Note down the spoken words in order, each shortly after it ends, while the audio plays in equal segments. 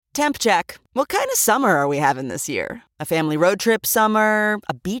Temp check. What kind of summer are we having this year? A family road trip summer?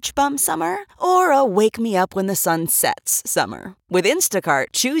 A beach bum summer? Or a wake me up when the sun sets summer? With Instacart,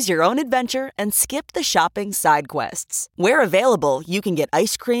 choose your own adventure and skip the shopping side quests. Where available, you can get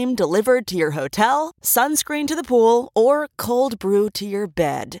ice cream delivered to your hotel, sunscreen to the pool, or cold brew to your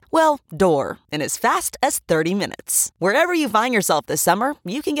bed. Well, door, in as fast as 30 minutes. Wherever you find yourself this summer,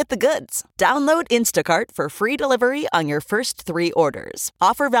 you can get the goods. Download Instacart for free delivery on your first 3 orders.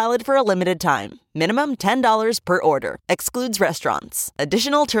 Offer valid for a limited time. Minimum $10 per order. Excludes restaurants.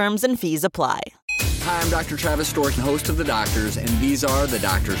 Additional terms and fees apply. Hi, I'm Dr. Travis Stork, host of The Doctors, and these are The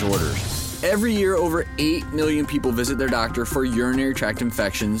Doctor's Orders. Every year, over 8 million people visit their doctor for urinary tract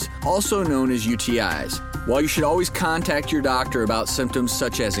infections, also known as UTIs. While you should always contact your doctor about symptoms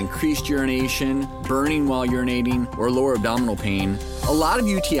such as increased urination, burning while urinating, or lower abdominal pain, a lot of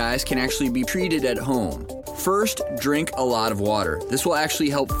UTIs can actually be treated at home. First, drink a lot of water. This will actually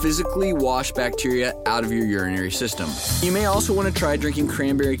help physically wash bacteria out of your urinary system. You may also want to try drinking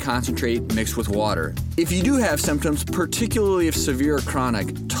cranberry concentrate mixed with water. If you do have symptoms, particularly if severe or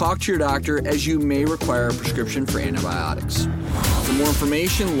chronic, talk to your doctor as you may require a prescription for antibiotics. For more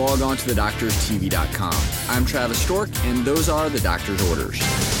information, log on to thedoctorstv.com. I'm Travis Stork, and those are The Doctor's Orders.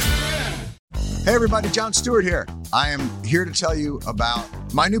 Hey everybody, Jon Stewart here. I am here to tell you about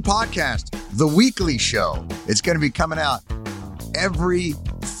my new podcast, The Weekly Show. It's going to be coming out every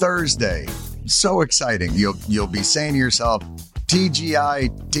Thursday. So exciting. You'll be saying to yourself,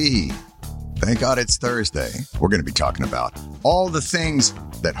 TGIT. Thank God it's Thursday. We're going to be talking about all the things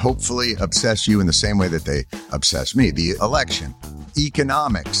that hopefully obsess you in the same way that they obsess me. The election,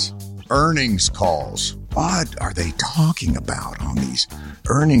 economics, earnings calls. What are they talking about on these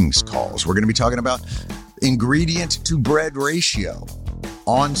earnings calls? We're going to be talking about ingredient to bread ratio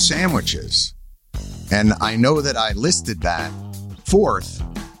on sandwiches. And I know that I listed that fourth,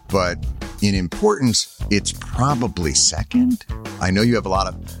 but in importance, it's probably second. I know you have a lot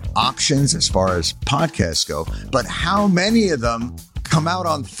of options as far as podcasts go, but how many of them come out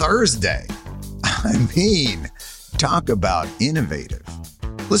on Thursday? I mean, talk about innovative.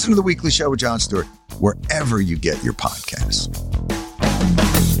 Listen to The Weekly Show with Jon Stewart wherever you get your podcasts.